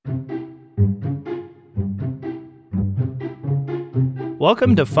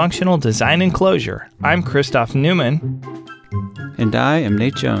welcome to Functional Design and Clojure. I'm Christoph Newman. And I am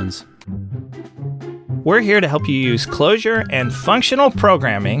Nate Jones. We're here to help you use Clojure and functional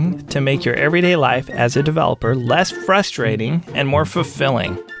programming to make your everyday life as a developer less frustrating and more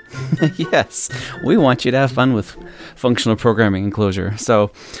fulfilling. Yes, we want you to have fun with functional programming and Clojure.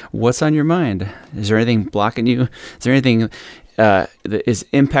 So what's on your mind? Is there anything blocking you? Is there anything that is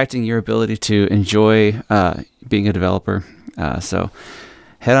impacting your ability to enjoy being a developer? So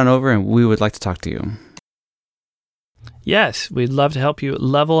head on over and we would like to talk to you. Yes, we'd love to help you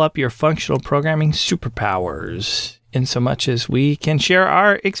level up your functional programming superpowers in so much as we can share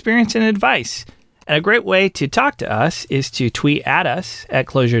our experience and advice. And a great way to talk to us is to tweet at us at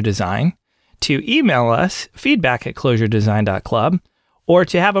Clojure Design, to email us feedback@clojuredesign.club, or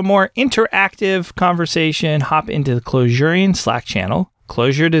to have a more interactive conversation, hop into the Clojurian Slack channel,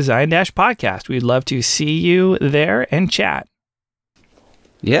 Clojure Design-podcast. We'd love to see you there and chat.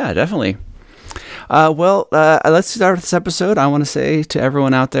 Yeah, definitely. Let's start with this episode. I want to say to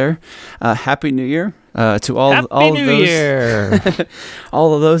everyone out there, Happy New Year to all of those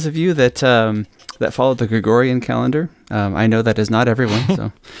all of those of you that that follow the Gregorian calendar. I know that is not everyone,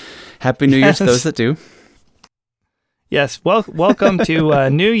 so Happy New Year to those that do. Yes, welcome to a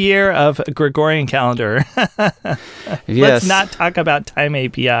new year of Gregorian calendar. Yes. Let's not talk about time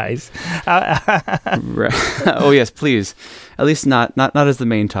APIs. Oh yes, please. At least not as the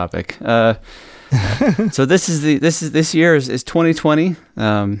main topic. So this year is 2020.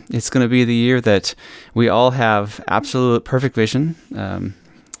 It's going to be the year that we all have absolute perfect vision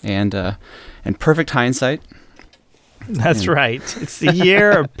and perfect hindsight. That's right. It's the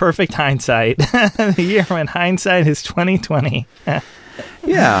year of perfect hindsight. The year when hindsight is 2020.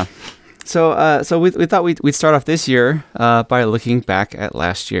 Yeah. So we thought we'd start off this year by looking back at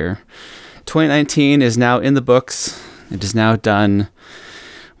last year. 2019 is now in the books. It is now done.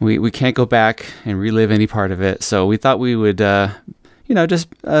 We can't go back and relive any part of it. So we thought we would, just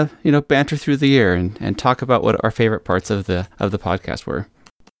banter through the year and talk about what our favorite parts of the podcast were.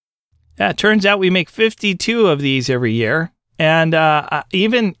 Yeah, it turns out we make 52 of these every year. And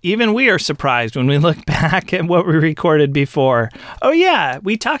even we are surprised when we look back at what we recorded before. Oh, yeah,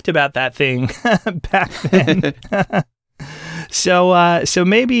 we talked about that thing back then. So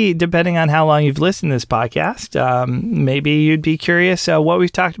maybe, depending on how long you've listened to this podcast, maybe you'd be curious what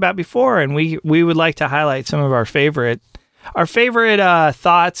we've talked about before, and we would like to highlight some of our favorite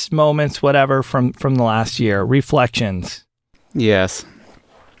thoughts, moments, whatever from the last year, reflections. Yes.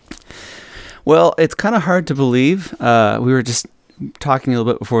 Well, it's kind of hard to believe. We were just talking a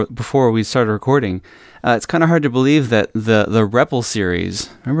little bit before we started recording. It's kind of hard to believe that the REPL series.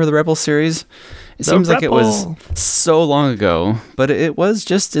 Remember the REPL series? It seems like it was so long ago, but it was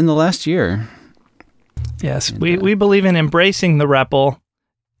just in the last year. Yes, we believe in embracing the REPL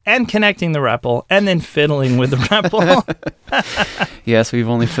and connecting the REPL and then fiddling with the REPL. Yes, we've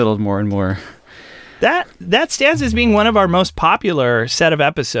only fiddled more and more. That stands as being one of our most popular set of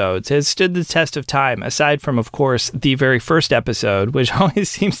episodes. It has stood the test of time, aside from, of course, the very first episode, which always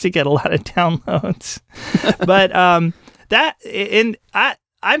seems to get a lot of downloads. But I'm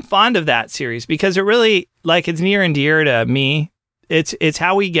fond of that series because it really, it's near and dear to me. It's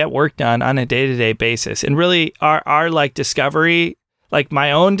how we get work done on a day-to-day basis. And really our discovery,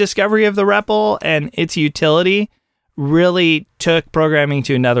 my own discovery of the REPL and its utility really took programming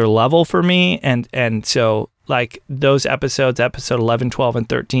to another level for me. And so those episodes, episode 11, 12, and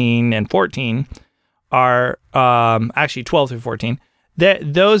 13, and 14 are actually 12 through 14.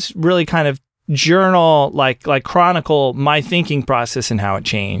 Those really kind of journal, chronicle my thinking process and how it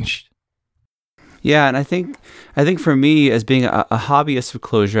changed. Yeah, and I think for me, as being a hobbyist of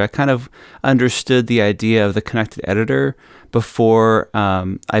Clojure, I kind of understood the idea of the connected editor before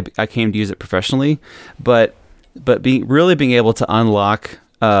I came to use it professionally. But being able to unlock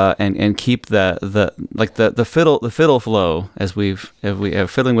and keep the fiddle flow as we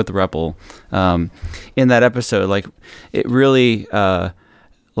have fiddling with the REPL in that episode, it really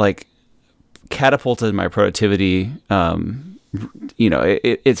catapulted my productivity.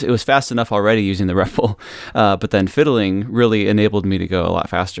 It was fast enough already using the REPL, but then fiddling really enabled me to go a lot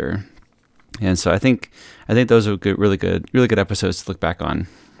faster. And so I think those are really good episodes to look back on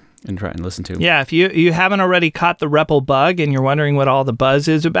and try and listen to. Yeah, if you haven't already caught the REPL bug and you're wondering what all the buzz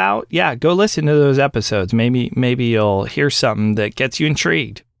is about, yeah, go listen to those episodes. Maybe you'll hear something that gets you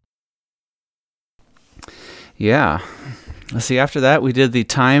intrigued. Yeah. Let's see, after that we did the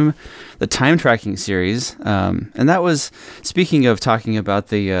time tracking series, and that was, speaking of talking about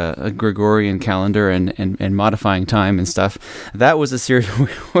the Gregorian calendar and modifying time and stuff, that was a series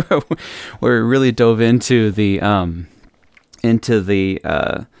where we really dove into the into the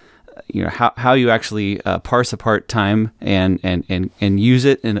how you actually parse apart time and use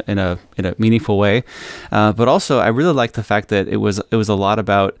it in a meaningful way. But also, I really like the fact that it was a lot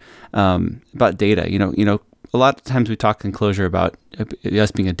about data. A lot of times we talk in Clojure about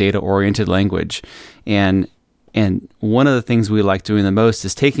us being a data-oriented language, and one of the things we like doing the most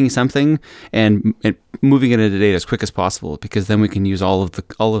is taking something and moving it into data as quick as possible, because then we can use all of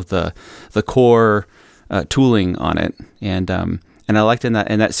the core tooling on it. And I liked in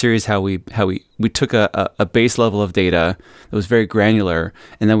that series how we took a base level of data that was very granular,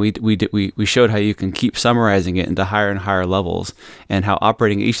 and then we showed how you can keep summarizing it into higher and higher levels, and how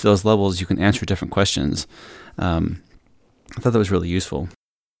operating each of those levels you can answer different questions. I thought that was really useful.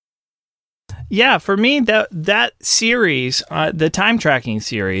 Yeah, for me, that series, the time tracking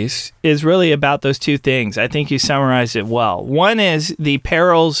series, is really about those two things. I think you summarized it well. One is the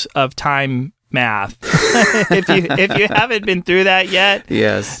perils of time math. if you haven't been through that yet,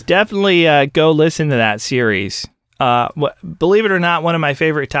 yes, definitely go listen to that series. Believe it or not, one of my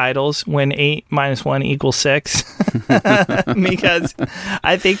favorite titles, When 8 minus 1 equals 6, because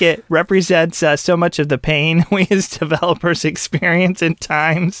I think it represents so much of the pain we as developers experience in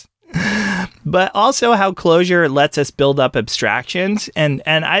times, but also how Clojure lets us build up abstractions. And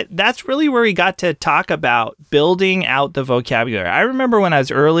that's really where we got to talk about building out the vocabulary. I remember when I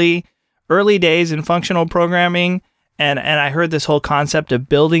was early days in functional programming, and I heard this whole concept of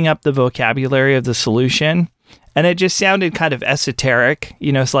building up the vocabulary of the solution. And it just sounded kind of esoteric.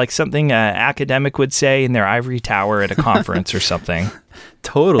 It's like something an academic would say in their ivory tower at a conference or something.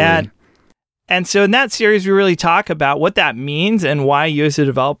 Totally. And so in that series, we really talk about what that means and why you as a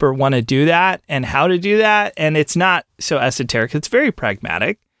developer want to do that and how to do that. And it's not so esoteric. It's very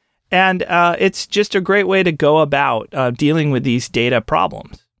pragmatic. And it's just a great way to go about dealing with these data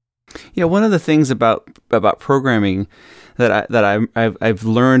problems. Yeah, one of the things about programming that I've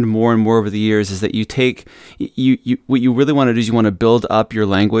learned more and more over the years is that you take what you really want to do is you want to build up your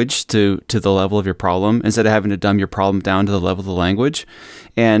language to the level of your problem instead of having to dumb your problem down to the level of the language.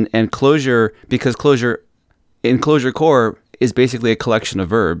 And Clojure, because Clojure in Clojure Core is basically a collection of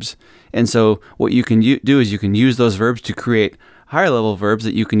verbs, and so what you can do is you can use those verbs to create higher level verbs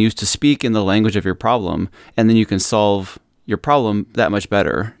that you can use to speak in the language of your problem, and then you can solve your problem that much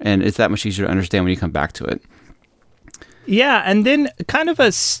better, and it's that much easier to understand when you come back to it. Yeah, and then kind of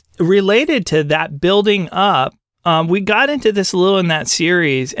related to that building up, we got into this a little in that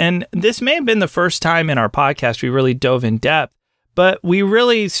series, and this may have been the first time in our podcast we really dove in depth, but we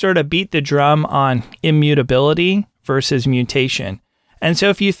really sort of beat the drum on immutability versus mutation. And so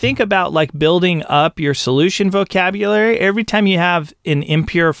if you think about like building up your solution vocabulary, every time you have an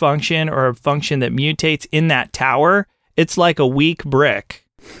impure function or a function that mutates in that tower, it's like a weak brick.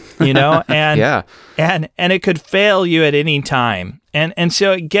 And yeah. and it could fail you at any time. And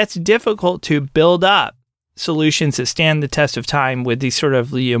so it gets difficult to build up solutions that stand the test of time with these sort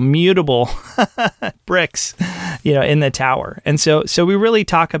of immutable bricks, in the tower. And so we really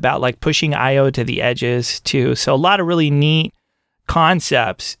talk about like pushing IO to the edges too. So a lot of really neat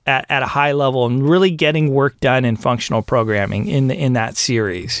concepts at a high level and really getting work done in functional programming in that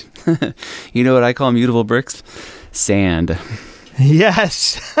series. You know what I call immutable bricks? Sand.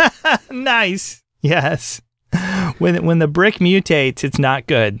 Yes. Nice. Yes. When the brick mutates, it's not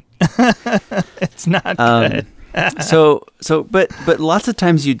good. It's not good. But lots of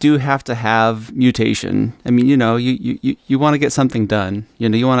times you do have to have mutation. I mean, you want to get something done.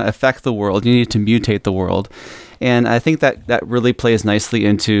 You want to affect the world. You need to mutate the world. And I think that really plays nicely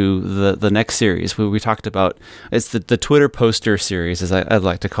into the next series where we talked about. It's the Twitter poster series, as I'd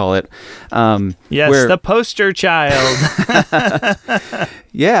like to call it. Yes, the poster child.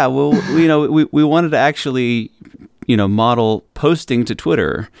 Yeah, well, we wanted to actually, model posting to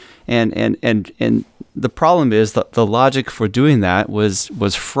Twitter, and the problem is that the logic for doing that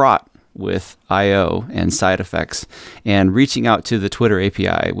was fraught with I/O and side effects and reaching out to the Twitter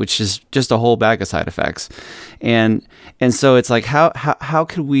API, which is just a whole bag of side effects. And so it's like, how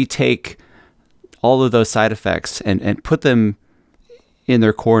could we take all of those side effects and put them in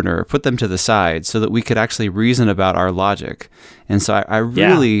their corner, put them to the side so that we could actually reason about our logic. And so I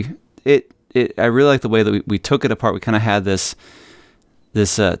really like the way that we took it apart. We kind of had this we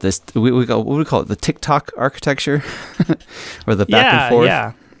call, what do we call it? The TikTok architecture or the back and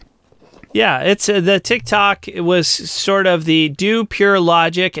forth. Yeah, it's the TikTok was sort of the do pure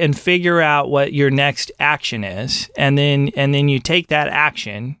logic and figure out what your next action is, and then you take that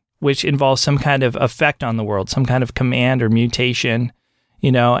action, which involves some kind of effect on the world, some kind of command or mutation,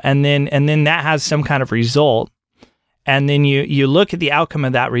 and then that has some kind of result, and then you look at the outcome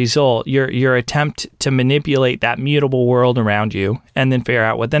of that result, your attempt to manipulate that mutable world around you, and then figure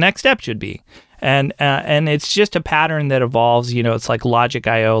out what the next step should be. And it's just a pattern that evolves. It's like logic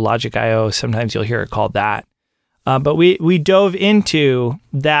IO. Sometimes you'll hear it called that. But we dove into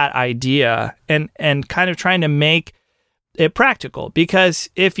that idea and kind of trying to make it practical, because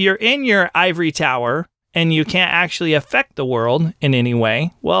if you're in your ivory tower and you can't actually affect the world in any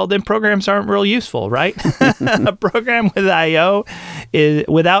way, well, then programs aren't real useful, right? A program with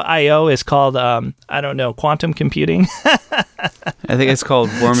without IO is called, quantum computing. I think it's called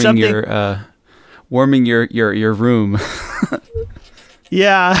warming your room.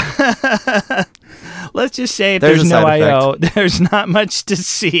 Yeah. Let's just say if there's no IO, there's not much to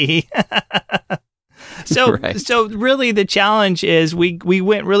see. So really the challenge is we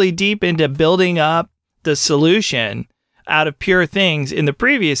went really deep into building up the solution out of pure things in the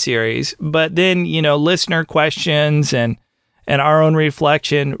previous series, but then, listener questions and our own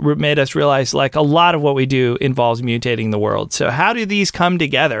reflection made us realize like a lot of what we do involves mutating the world. So how do these come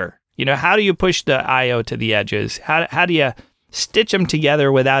together? How do you push the IO to the edges? How do you stitch them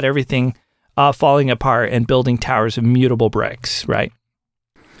together without everything falling apart and building towers of mutable bricks, right?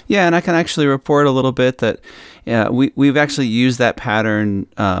 Yeah, and I can actually report a little bit that we've actually used that pattern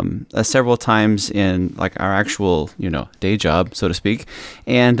several times in like our actual day job, so to speak,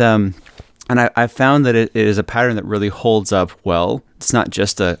 and I found that it is a pattern that really holds up well. It's not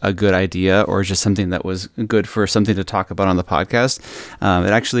just a good idea or just something that was good for something to talk about on the podcast.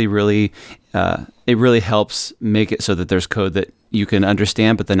 It actually really helps make it so that there's code that you can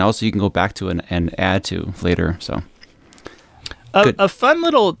understand, but then also you can go back to and add to later. So. A fun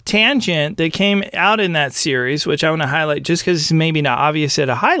little tangent that came out in that series, which I want to highlight just because it's maybe not obvious at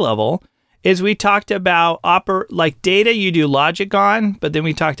a high level, is we talked about data you do logic on, but then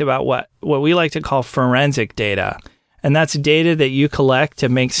we talked about what we like to call forensic data. And that's data that you collect to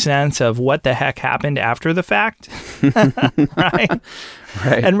make sense of what the heck happened after the fact. Right?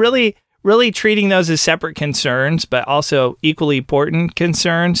 And really treating those as separate concerns, but also equally important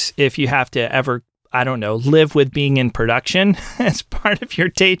concerns if you have to ever live with being in production as part of your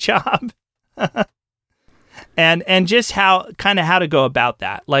day job. and just how to go about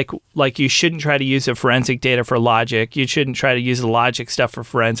that. Like you shouldn't try to use the forensic data for logic. You shouldn't try to use the logic stuff for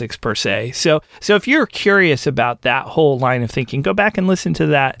forensics per se. So if you're curious about that whole line of thinking, go back and listen to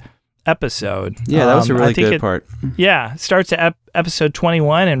that episode. Yeah, that was a really good part. Yeah, it starts at episode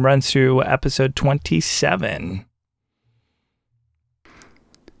 21 and runs through episode 27.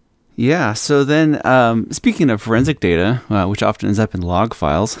 Yeah, so then speaking of forensic data, which often ends up in log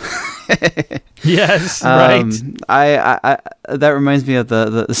files. Yes, right. I that reminds me of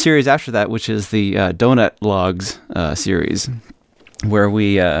the series after that, which is the Donut Logs series, where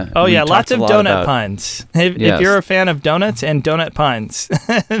we lots of donut puns. If you're a fan of donuts and donut puns,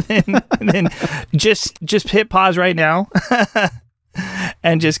 then just hit pause right now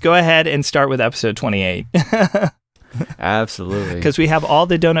and just go ahead and start with episode 28. Absolutely. Because we have all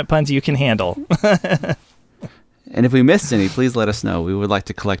the donut puns you can handle. And if we missed any, please let us know. We would like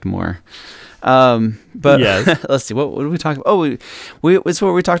to collect more. But yes. Let's see. What did we talk about? Oh, it's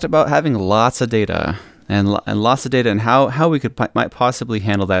what we talked about, having lots of data and lots of data, and how we might possibly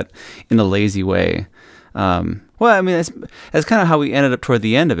handle that in a lazy way. Well, I mean, that's kind of how we ended up toward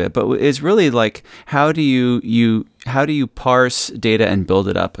the end of it. But it's really like, how do you parse data and build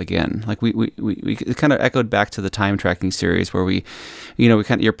it up again? Like we kind of echoed back to the time tracking series where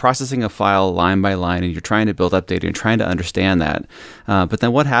you're processing a file line by line and you're trying to build up data and trying to understand that. But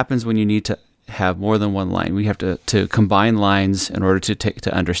then what happens when you need to have more than one line? We have to combine lines in order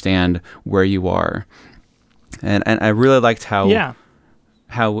to understand where you are. And I really liked how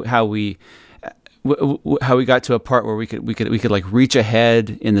we got to a part where we could like reach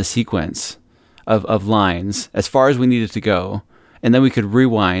ahead in the sequence of lines as far as we needed to go, and then we could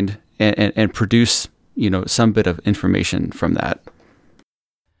rewind and produce some bit of information from that.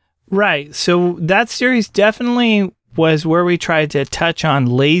 Right. So that series definitely was where we tried to touch on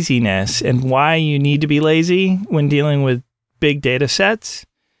laziness and why you need to be lazy when dealing with big data sets.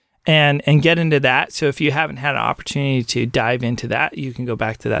 And get into that. So if you haven't had an opportunity to dive into that, you can go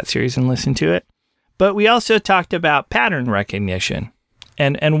back to that series and listen to it. But we also talked about pattern recognition.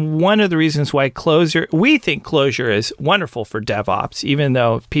 And one of the reasons why we think Clojure is wonderful for DevOps, even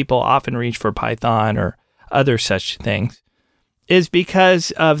though people often reach for Python or other such things, is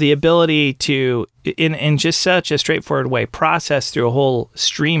because of the ability to, in just such a straightforward way, process through a whole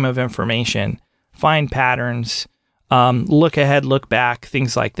stream of information, find patterns, look ahead, look back,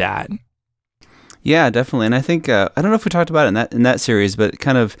 things like that. Yeah, definitely. And I think I don't know if we talked about it in that series, but it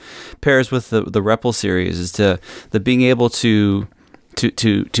kind of pairs with the REPL series is the being able to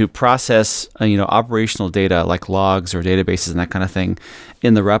process operational data like logs or databases and that kind of thing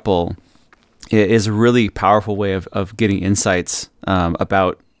in the REPL is a really powerful way of getting insights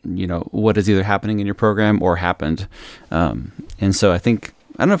about what is either happening in your program or happened. And so I don't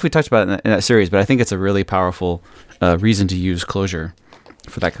know if we touched about it in that series, but I think it's a really powerful reason to use Clojure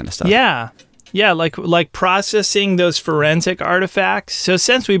for that kind of stuff. Yeah, like processing those forensic artifacts. So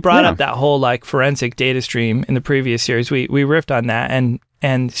since we brought up that whole like forensic data stream in the previous series, we riffed on that.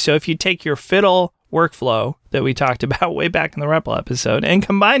 And so if you take your Fiddle workflow that we talked about way back in the REPL episode and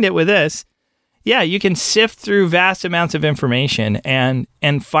combined it with this, you can sift through vast amounts of information and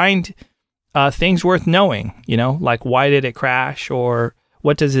find things worth knowing, like why did it crash, or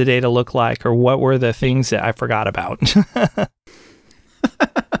what does the data look like, or what were the things that I forgot about.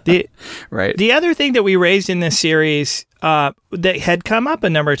 The other thing that we raised in this series that had come up a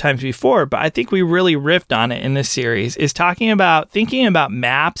number of times before, but I think we really riffed on it in this series, is thinking about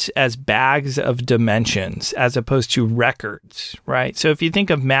maps as bags of dimensions as opposed to records, right? So if you think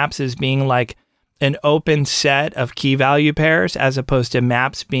of maps as being like an open set of key value pairs as opposed to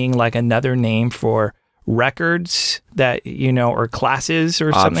maps being like another name for records that, or classes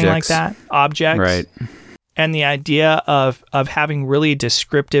or something like that, objects. Right. And the idea of having really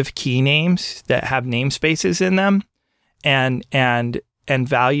descriptive key names that have namespaces in them and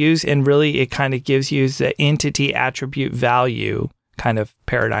values, and really it kind of gives you the entity attribute value kind of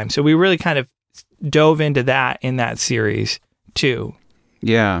paradigm. So we really kind of dove into that in that series too.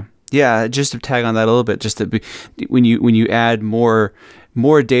 Yeah. Yeah, just to tag on that a little bit, when you add more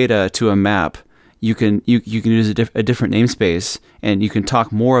data to a map, you can use a different namespace, and you can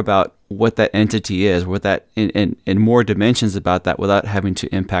talk more about what that entity is, what that and more dimensions about that without having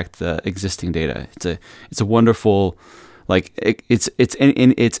to impact the existing data. It's a wonderful, like it's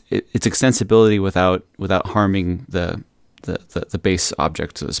extensibility without harming the base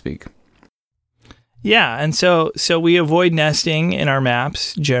object, so to speak. Yeah, and so we avoid nesting in our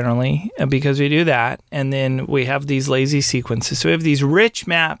maps generally because we do that, and then we have these lazy sequences. So we have these rich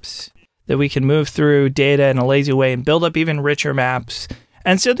maps that we can move through data in a lazy way and build up even richer maps.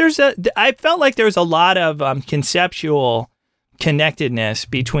 And so I felt like there was a lot of conceptual connectedness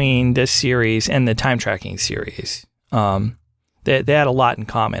between this series and the time tracking series. They had a lot in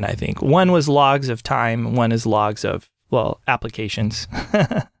common, I think. One was logs of time, one is logs of, applications.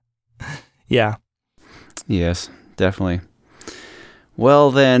 Yeah. Yes, definitely.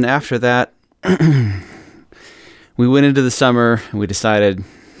 Well, then after that, we went into the summer and we decided,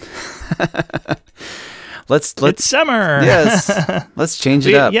 let's it's summer. Yes, let's change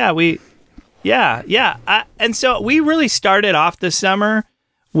it up. And so we really started off the summer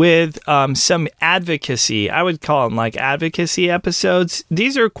with some advocacy. I would call them like advocacy episodes.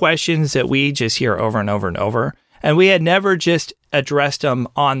 These are questions that we just hear over and over and over, and we had never just addressed them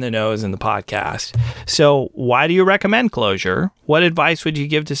on the nose in the podcast. So why do you recommend Clojure? What advice would you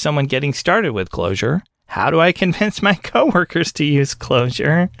give to someone getting started with Clojure? How do I convince my coworkers to use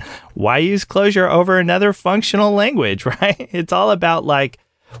Clojure? Why use Clojure over another functional language, right? It's all about like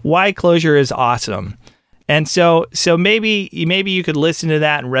why Clojure is awesome. And so maybe you could listen to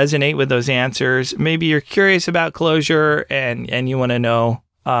that and resonate with those answers. Maybe you're curious about Clojure and you want to know,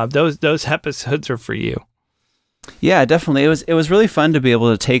 those episodes are for you. Yeah, definitely. It was really fun to be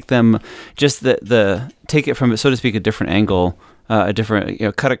able to take them, just take it from, so to speak, a different angle, a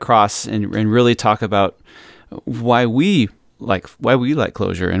different, cut across and really talk about why we like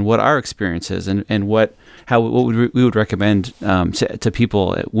Clojure and what our experience is and what we would recommend to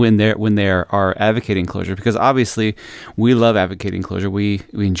people when they are advocating Clojure, because obviously we love advocating Clojure. We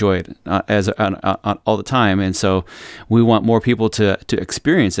enjoy it all the time, and so we want more people to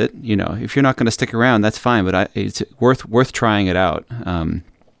experience it. If you're not going to stick around, that's fine, but it's worth trying it out.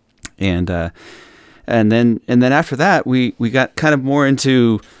 And then after that, we got kind of more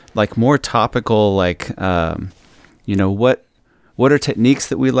into like more topical, like what are techniques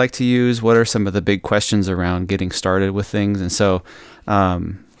that we like to use? What are some of the big questions around getting started with things? And so,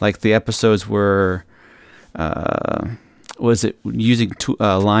 like the episodes were, was it using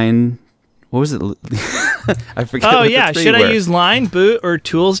line? What was it? I forget. Oh yeah, should I use line, boot, or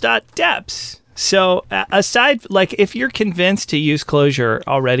tools.deps? So aside, like if you're convinced to use Clojure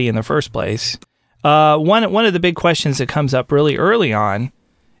already in the first place, one of the big questions that comes up really early on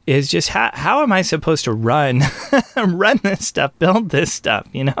is just how am I supposed to run this stuff, build this stuff,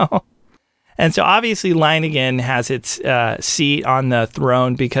 And so obviously LineAgain has its seat on the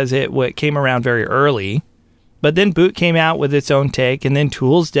throne because it came around very early But then Boot came out with its own take, and then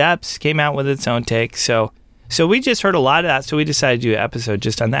Tools Depths came out with its own take. So we just heard a lot of that, so we decided to do an episode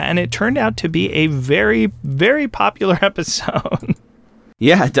just on that, and it turned out to be a very, very popular episode.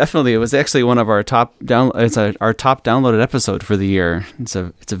 Yeah, definitely. It was actually one of our top our top downloaded episode for the year. It's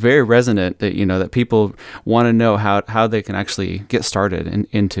a very resonant that that people want to know how they can actually get started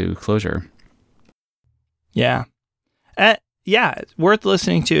into Clojure. Yeah. Yeah, it's worth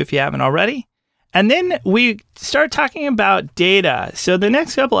listening to if you haven't already. And then we start talking about data. So the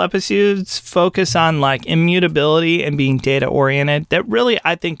next couple episodes focus on like immutability and being data oriented. That really,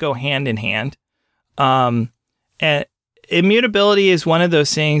 I think, go hand in hand. And immutability is one of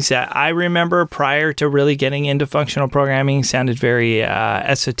those things that I remember prior to really getting into functional programming sounded very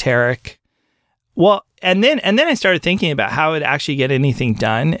esoteric. Well, and then I started thinking about how it actually get anything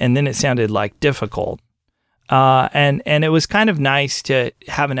done, and then it sounded like difficult. And it was kind of nice to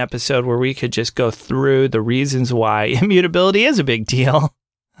have an episode where we could just go through the reasons why immutability is a big deal,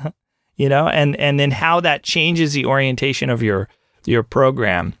 and then how that changes the orientation of your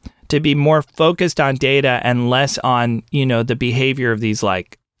program to be more focused on data and less on, the behavior of these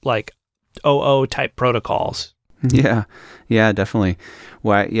like OO type protocols. Yeah, definitely.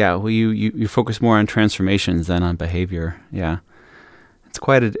 Why? Yeah, well, you focus more on transformations than on behavior. Yeah. It's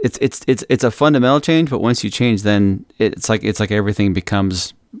quite it's a fundamental change, but once you change, then it's like everything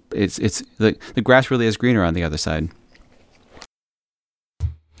becomes it's the grass really is greener on the other side.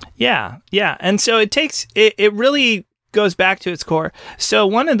 Yeah, and so it really goes back to its core. So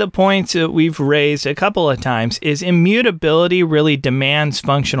one of the points that we've raised a couple of times is immutability really demands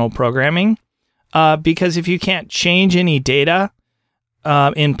functional programming, because if you can't change any data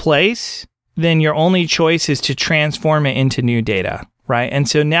in place, then your only choice is to transform it into new data. Right. And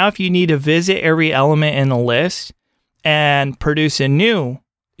so now if you need to visit every element in the list and produce a new,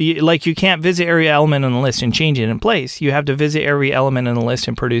 you can't visit every element in the list and change it in place. You have to visit every element in the list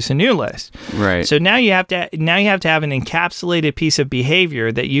and produce a new list. Right. So now you have to have an encapsulated piece of behavior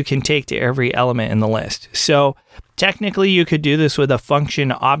that you can take to every element in the list. So technically you could do this with a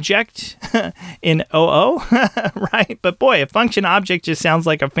function object in OO, right? But boy, a function object just sounds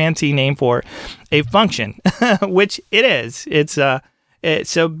like a fancy name for a function, which it is.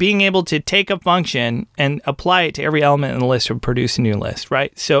 So being able to take a function and apply it to every element in the list or produce a new list,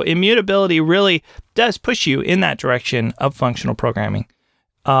 right? So immutability really does push you in that direction of functional programming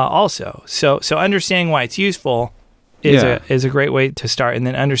also. So understanding why it's useful is a great way to start, and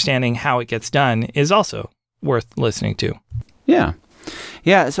then understanding how it gets done is also worth listening to. Yeah.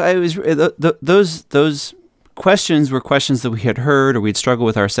 So I was those questions were questions that we had heard or we'd struggled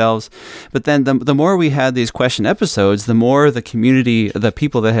with ourselves. But then the more we had these question episodes, the more the community, the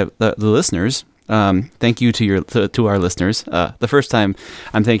people that have the listeners, thank you to our listeners. The first time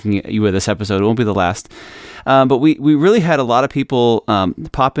I'm thanking you with this episode, it won't be the last. But we really had a lot of people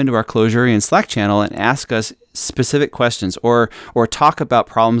pop into our Clojurian Slack channel and ask us specific questions or talk about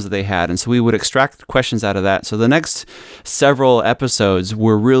problems that they had. And so we would extract questions out of that. So the next several episodes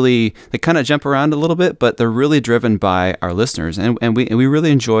were really, they kind of jump around a little bit, but they're really driven by our listeners. And we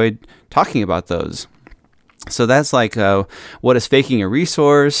really enjoyed talking about those. So that's like, what is faking a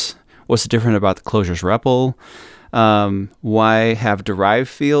resource? What's different about the Clojure's REPL? Why have derived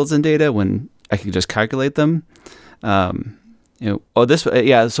fields in data when I can just calculate them? So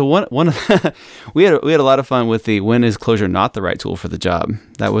one we had a lot of fun with the when is Clojure not the right tool for the job.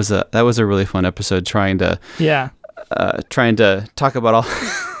 That was a really fun episode trying to talk about all.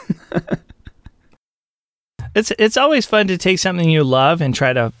 It's always fun to take something you love and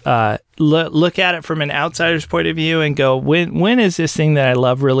try to look at it from an outsider's point of view and go, when is this thing that I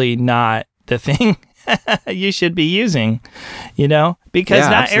love really not the thing you should be using, because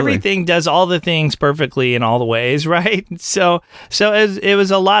not absolutely. Everything does all the things perfectly in all the ways, right? So it was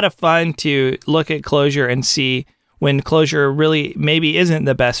a lot of fun to look at Clojure and see when Clojure really maybe isn't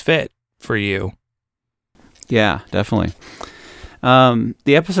the best fit for you. Yeah, definitely.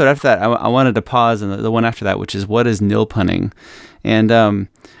 The episode after that, I wanted to pause, and the one after that, which is what is nilpunning, and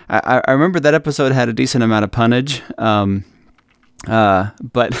I remember that episode had a decent amount of punnage.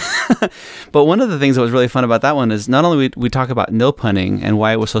 But one of the things that was really fun about that one is not only we talk about nilpunning and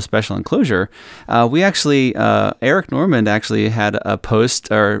why it was so special in Clojure, we actually Eric Normand actually had a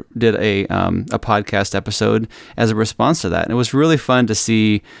post or did a podcast episode as a response to that, and it was really fun to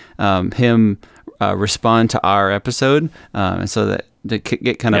see him respond to our episode, and so that to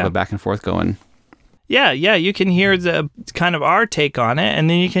get kind of a back and forth going. Yeah, you can hear the kind of our take on it, and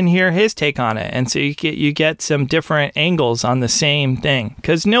then you can hear his take on it, and so you get some different angles on the same thing.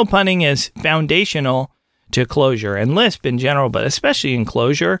 Because nilpunning is foundational to Clojure and Lisp in general, but especially in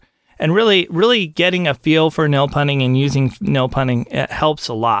Clojure. And really getting a feel for nil punning and using nil punning, it helps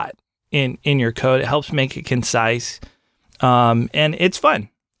a lot in your code. It helps make it concise, and it's fun.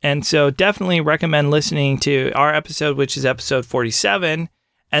 And so definitely recommend listening to our episode, which is episode 47,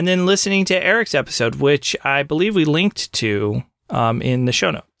 and then listening to Eric's episode, which I believe we linked to in the show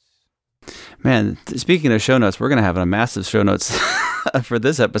notes. Man, speaking of show notes, we're going to have a massive show notes for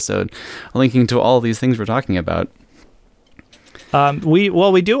this episode, linking to all these things we're talking about.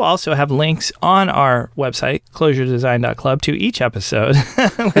 We do also have links on our website, clojuredesign.club, to each episode,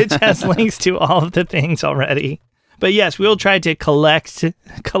 which has links to all of the things already. But yes, we'll try to collect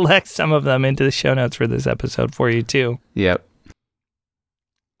some of them into the show notes for this episode for you too. Yep.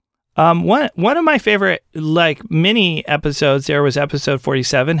 One of my favorite mini episodes there was episode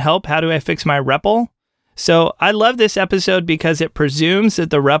 47, Help, How Do I Fix My REPL? So I love this episode because it presumes that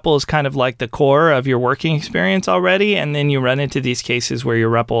the REPL is kind of like the core of your working experience already, and then you run into these cases where your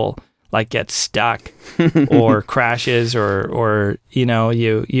REPL gets stuck or crashes or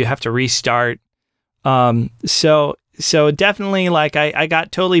you have to restart. So definitely I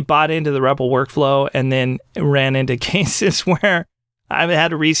got totally bought into the REPL workflow and then ran into cases where I had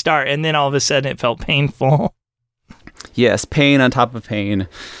to restart and then all of a sudden it felt painful. Yes, pain on top of pain.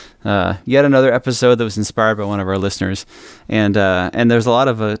 Yet another episode that was inspired by one of our listeners, and there's a lot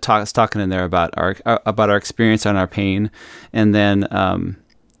of talking in there about our experience on our pain, and then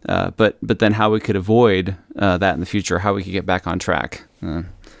but then how we could avoid that in the future, how we could get back on track.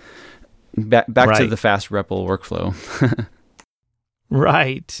 Back right to the fast REPL workflow.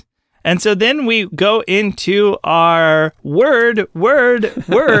 Right. And so then we go into our word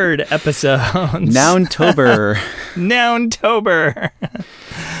episodes. Nountober. Nountober.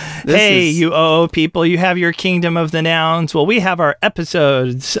 Hey, you OO people, you have your kingdom of the nouns. Well, we have our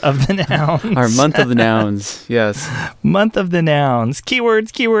episodes of the nouns. Our month of the nouns, yes. Month of the nouns. Keywords,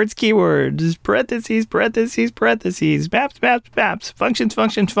 keywords, keywords. Parentheses, parentheses, parentheses. Maps, maps, maps. Functions,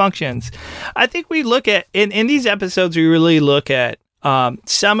 functions, functions. I think we look at, in these episodes, we really look at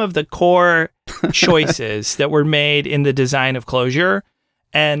some of the core choices that were made in the design of Clojure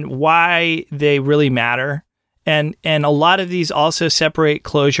and why they really matter. And a lot of these also separate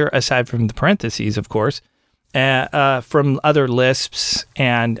Clojure, aside from the parentheses, of course, from other Lisps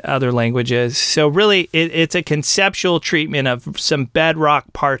and other languages. So really, it's a conceptual treatment of some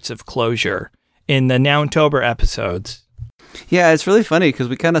bedrock parts of Clojure in the Nountober episodes. Yeah, it's really funny because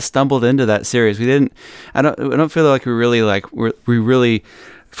we kind of stumbled into that series. I don't feel like we really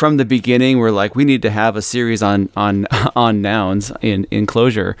from the beginning we're like, we need to have a series on nouns in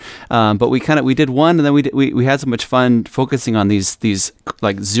Clojure. But we did one, and then we had so much fun focusing on these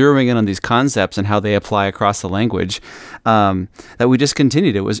zeroing in on these concepts and how they apply across the language, that we just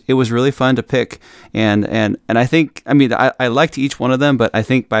continued. It was really fun to pick, and I think, I liked each one of them, but I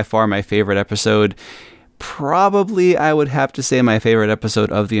think by far my favorite episode, probably I would have to say my favorite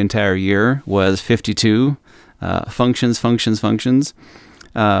episode of the entire year was 52, Functions.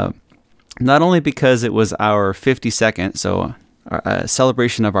 Not only because it was our 52nd, so a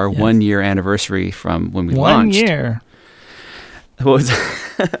celebration of our 1 year anniversary from when we launched. 1 year.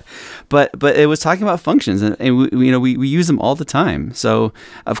 But it was talking about functions, and we use them all the time. So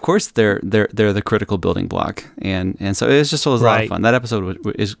of course they're the critical building block, and so it was a lot of fun. That episode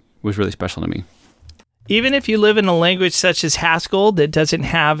was really special to me. Even if you live in a language such as Haskell that doesn't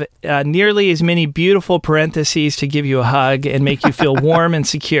have nearly as many beautiful parentheses to give you a hug and make you feel warm and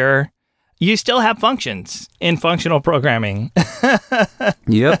secure, you still have functions in functional programming.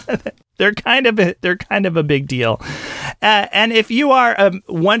 Yep. They're kind of a big deal. And if you are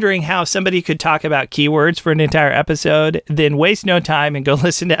wondering how somebody could talk about keywords for an entire episode, then waste no time and go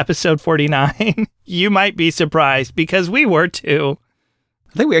listen to episode 49. You might be surprised, because we were too.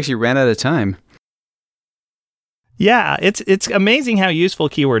 I think we actually ran out of time. Yeah, it's amazing how useful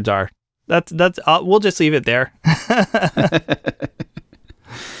keywords are. That's we'll just leave it there.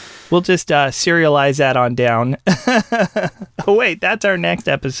 We'll just serialize that on down. Oh wait, that's our next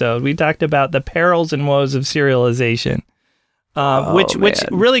episode. We talked about the perils and woes of serialization, which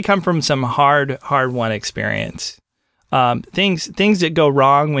really come from some hard won experience. Things that go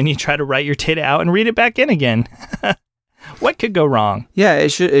wrong when you try to write your data out and read it back in again. What could go wrong? Yeah, it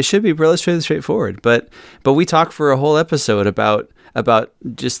should be relatively straightforward. But we talked for a whole episode about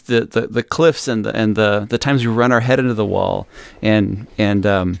just the cliffs and the times we run our head into the wall and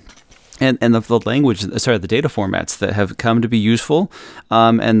the language, the data formats that have come to be useful,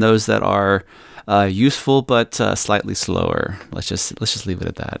 and those that are useful but slightly slower. Let's just leave it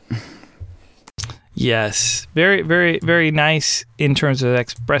at that. Yes, very, very, very nice in terms of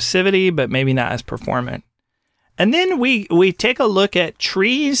expressivity, but maybe not as performant. And then we take a look at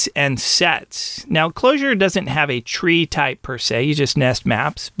trees and sets. Now, Clojure doesn't have a tree type per se. You just nest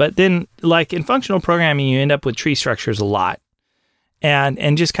maps. But then, like in functional programming, you end up with tree structures a lot.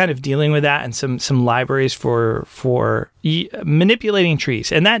 And just kind of dealing with that and some libraries for manipulating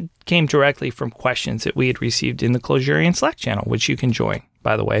trees. And that came directly from questions that we had received in the Clojurian Slack channel, which you can join,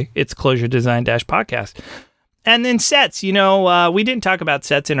 by the way. It's Clojure Design Podcast. And then sets, we didn't talk about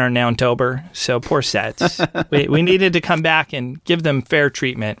sets in our Nowntober, so poor sets. we needed to come back and give them fair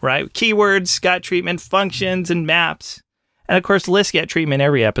treatment, right? Keywords got treatment, functions and maps. And of course, lists get treatment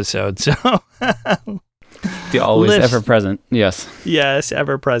every episode, so... The always Lists. ever present, yes. Yes,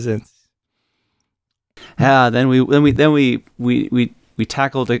 ever present. Then we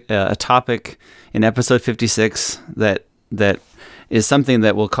tackled a topic in episode 56 that is something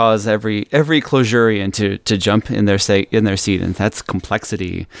that will cause every Clojurian to jump in their seat, and that's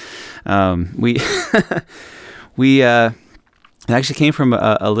complexity. It actually came from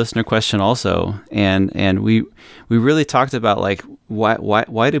a listener question also, and we really talked about like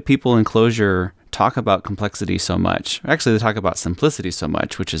why do people in Clojure talk about complexity so much? Actually, they talk about simplicity so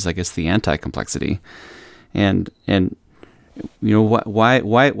much, which is, I guess, the anti-complexity, and why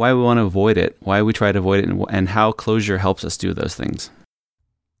we want to avoid it, why we try to avoid it, and how Clojure helps us do those things.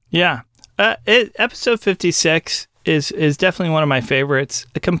 Yeah, episode 56 is definitely one of my favorites.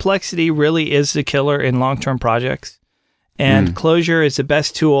 The complexity really is the killer in long-term projects, and Clojure is the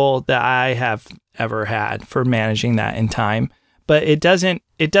best tool that I have ever had for managing that in time. But it doesn't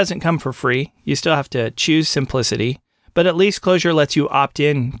come for free. You still have to choose simplicity, but at least Clojure lets you opt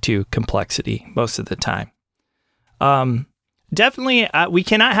in to complexity most of the time. Definitely, we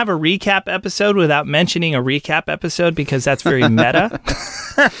cannot have a recap episode without mentioning a recap episode because that's very meta.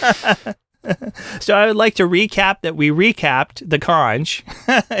 So I would like to recap that we recapped the conch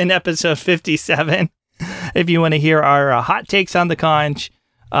in episode 57. If you want to hear our hot takes on the conch,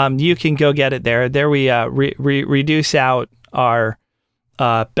 you can go get it there. There we reduce out our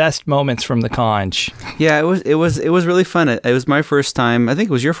best moments from the conch. Yeah, it was really fun. It was my first time. I think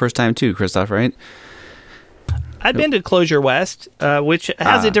it was your first time too, Christoph, right? I'd been to Clojure West, which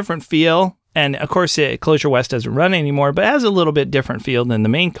has a different feel, and of course, Clojure West doesn't run anymore, but it has a little bit different feel than the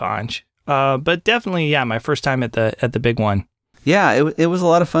main conch. But definitely, yeah, my first time at the big one. Yeah, it was a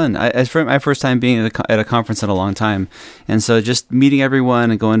lot of fun. It's my first time being at a conference in a long time, and so just meeting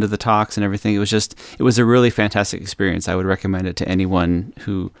everyone and going to the talks and everything. It was a really fantastic experience. I would recommend it to anyone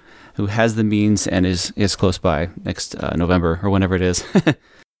who has the means and is close by next November or whenever it is.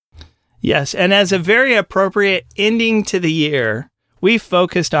 Yes, and as a very appropriate ending to the year, we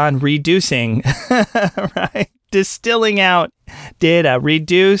focused on reducing, right? Distilling out data,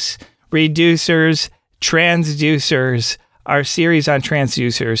 reducers, transducers. Our series on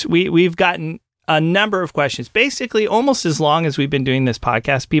transducers. We've gotten a number of questions, basically almost as long as we've been doing this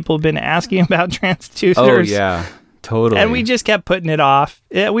podcast. People have been asking about transducers. Oh yeah, totally. And we just kept putting it off.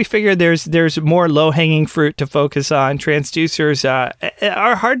 We figured there's more low-hanging fruit to focus on. Transducers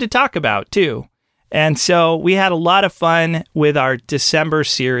are hard to talk about too, and so we had a lot of fun with our December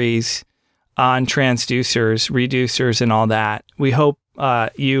series on transducers, reducers, and all that. We hope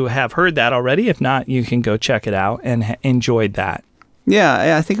you have heard that already. If not, you can go check it out and enjoyed that.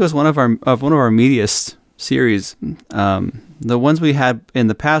 Yeah, I think it was one of our meatiest series. The ones we had in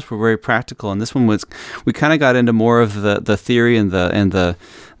the past were very practical, and this one we kind of got into more of the theory and the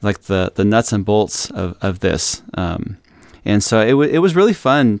nuts and bolts of this. And so it was really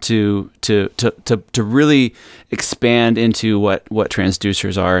fun to really expand into what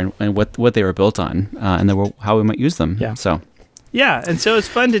transducers are and what they were built on, and how we might use them. Yeah. Yeah, and so it's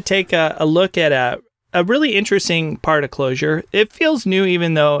fun to take a look at a really interesting part of Clojure. It feels new,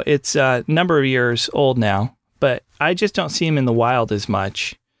 even though it's a number of years old now, but I just don't see them in the wild as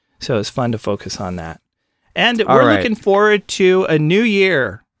much. So it's fun to focus on that. And we're looking forward to a new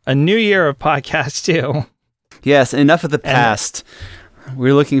year of podcasts too. Yes, enough of the past.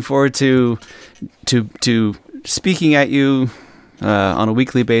 We're looking forward to speaking at you on a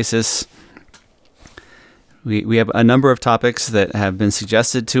weekly basis. We have a number of topics that have been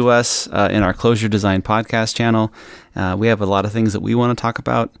suggested to us in our Clojure Design podcast channel. We have a lot of things that we want to talk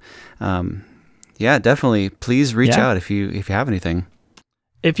about. Yeah, definitely. Please reach out if you have anything.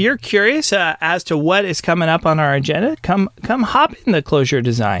 If you're curious as to what is coming up on our agenda, come hop in the Clojure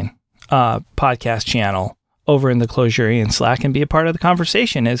Design podcast channel over in the Clojurian Slack and be a part of the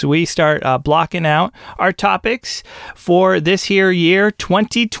conversation as we start blocking out our topics for this here year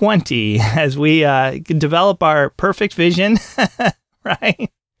 2020 as we develop our perfect vision, right,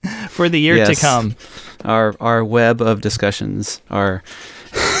 for the year to come. Our web of discussions, our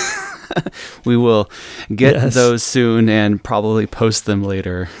We will get those soon and probably post them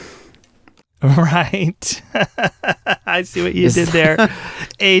later. Right. I see what you did there.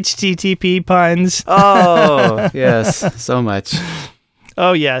 HTTP puns. Oh, yes. So much.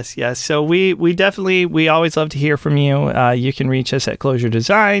 Oh, yes. So we always love to hear from you. You can reach us at Clojure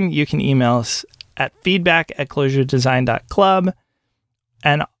Design. You can email us at feedback@clojuredesign.club,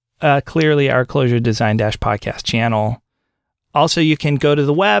 and clearly our Clojure Design-podcast channel. Also, you can go to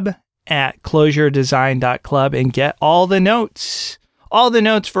the web at clojuredesign.club and get all the notes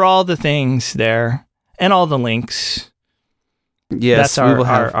for all the things there, and all the links. Yes, that's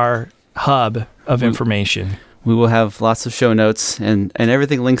our hub of information. We will have lots of show notes, and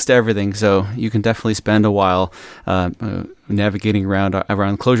everything links to everything, so you can definitely spend a while navigating around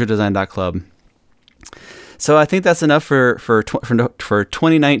clojuredesign.club. So I think that's enough for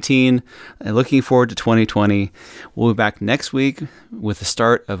 2019. Looking forward to 2020. We'll be back next week with the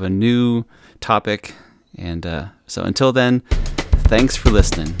start of a new topic. And so until then, thanks for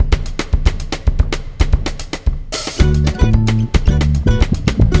listening.